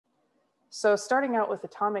So starting out with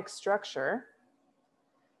atomic structure,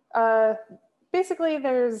 basically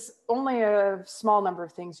there's only a small number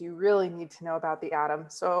of things you really need to know about the atom.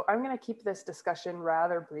 So I'm going to keep this discussion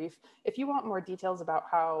rather brief. If you want more details about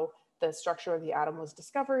how the structure of the atom was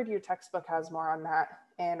discovered, your textbook has more on that.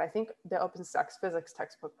 And I think the OpenStax physics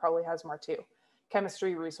textbook probably has more too.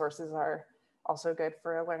 Chemistry resources are also good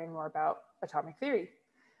for learning more about atomic theory.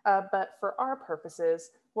 But for our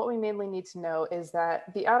purposes, what we mainly need to know is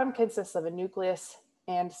that the atom consists of a nucleus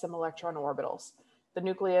and some electron orbitals. The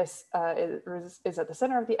nucleus is at the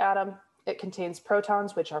center of the atom. It contains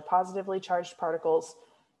protons, which are positively charged particles,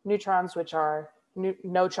 neutrons, which are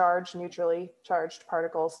no charge, neutrally charged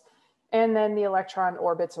particles, and then the electron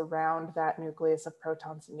orbits around that nucleus of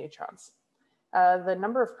protons and neutrons. The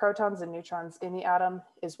number of protons and neutrons in the atom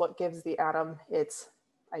is what gives the atom its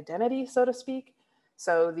identity, so to speak.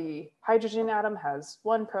 So the hydrogen atom has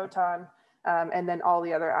one proton, and then all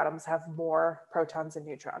the other atoms have more protons and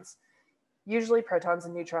neutrons. Usually protons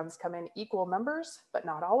and neutrons come in equal numbers, but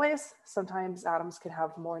not always. Sometimes atoms can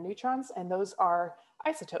have more neutrons, and those are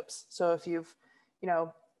isotopes. So if you've,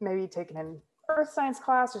 maybe taken an earth science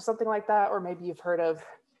class or something like that, or maybe you've heard of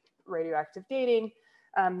radioactive dating,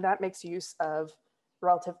 that makes use of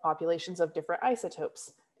relative populations of different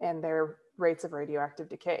isotopes and their rates of radioactive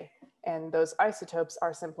decay. And those isotopes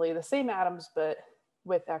are simply the same atoms, but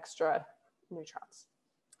with extra neutrons.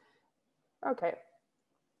 Okay.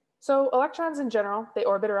 So electrons in general, they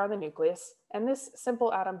orbit around the nucleus. And this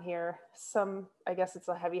simple atom here, I guess it's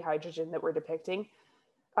a heavy hydrogen that we're depicting,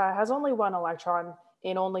 has only one electron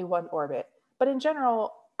in only one orbit. But in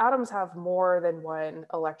general, atoms have more than one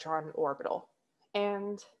electron orbital.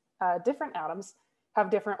 And different atoms have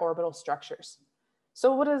different orbital structures.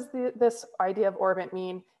 So what does this idea of orbit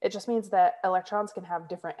mean? It just means that electrons can have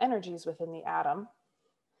different energies within the atom.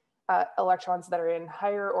 Electrons that are in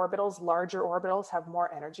higher orbitals, larger orbitals, have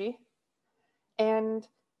more energy. And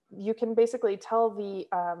you can basically tell the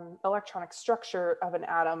electronic structure of an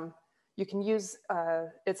atom. You can use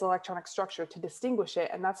its electronic structure to distinguish it.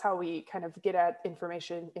 And that's how we kind of get at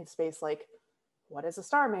information in space, like what is a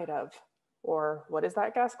star made of? Or what is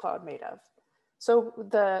that gas cloud made of? So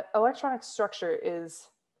the electronic structure is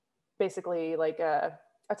basically like an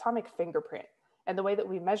atomic fingerprint. And the way that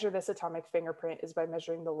we measure this atomic fingerprint is by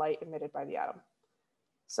measuring the light emitted by the atom.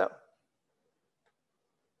 So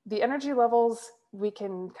the energy levels, we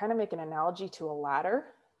can kind of make an analogy to a ladder.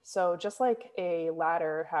 So just like a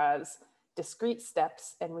ladder has discrete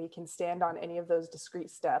steps and we can stand on any of those discrete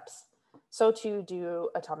steps, so too do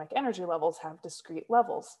atomic energy levels have discrete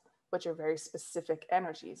levels, which are very specific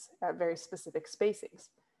energies at very specific spacings.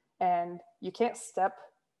 And you can't step,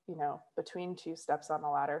 between two steps on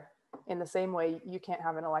a ladder. In the same way, you can't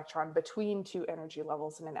have an electron between two energy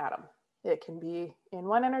levels in an atom. It can be in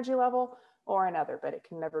one energy level or another, but it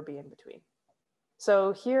can never be in between.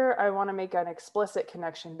 So here I want to make an explicit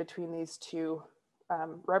connection between these two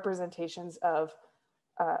representations of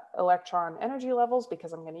electron energy levels,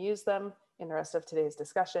 because I'm going to use them in the rest of today's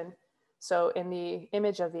discussion. So in the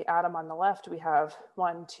image of the atom on the left, we have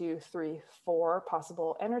 1, 2, 3, 4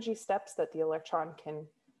 possible energy steps that the electron can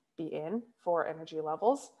be in, 4 energy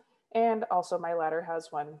levels. And also my ladder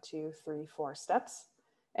has 1, 2, 3, 4 steps.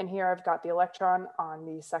 And here I've got the electron on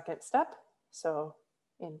the second step. So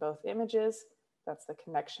in both images, that's the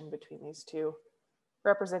connection between these two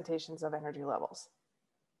representations of energy levels.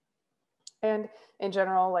 And in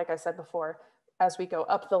general, like I said before, as we go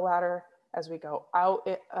up the ladder, as we go out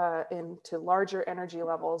into larger energy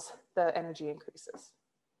levels, the energy increases.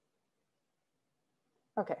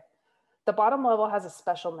 Okay. The bottom level has a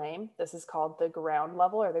special name. This is called the ground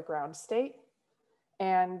level or the ground state.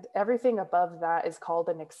 And everything above that is called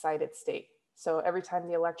an excited state. So every time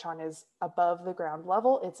the electron is above the ground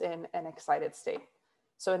level, it's in an excited state.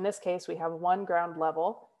 So in this case, we have one ground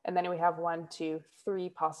level, and then we have 1, 2, 3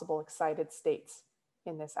 possible excited states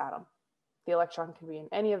in this atom. The electron can be in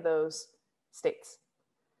any of those states.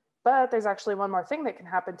 But there's actually one more thing that can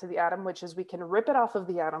happen to the atom, which is we can rip it off of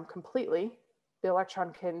the atom completely. The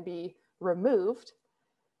electron can be removed.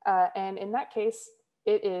 And in that case,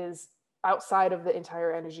 it is outside of the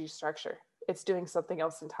entire energy structure. It's doing something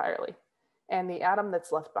else entirely. And the atom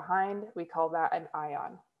that's left behind, we call that an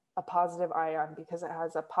ion, a positive ion, because it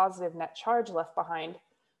has a positive net charge left behind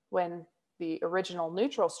when the original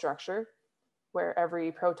neutral structure, where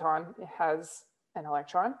every proton has an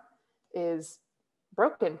electron, is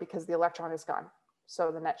broken because the electron is gone.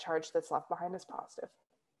 So the net charge that's left behind is positive.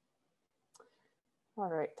 All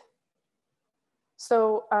right.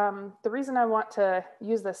 So the reason I want to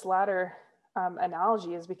use this ladder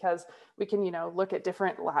analogy is because we can, look at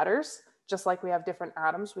different ladders Just like we have different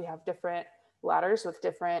atoms, we have different ladders with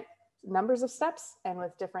different numbers of steps and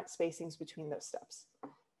with different spacings between those steps.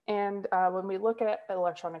 And when we look at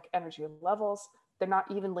electronic energy levels, they're not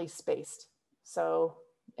evenly spaced. So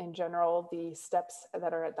in general, the steps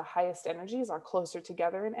that are at the highest energies are closer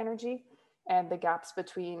together in energy, and the gaps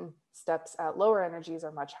between steps at lower energies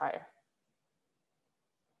are much higher.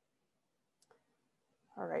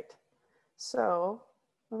 All right, so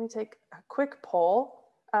let me take a quick poll.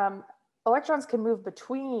 Electrons can move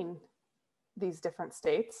between these different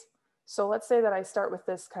states. So let's say that I start with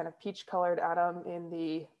this kind of peach colored atom in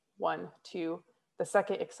the 1, 2, the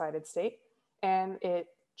second excited state, and it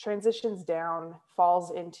transitions down,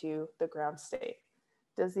 falls into the ground state.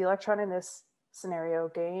 Does the electron in this scenario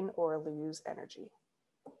gain or lose energy?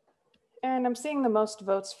 And I'm seeing the most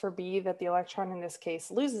votes for B, that the electron in this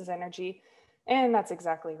case loses energy, and that's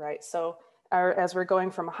exactly right. So as we're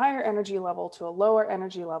going from a higher energy level to a lower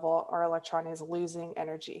energy level, our electron is losing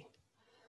energy.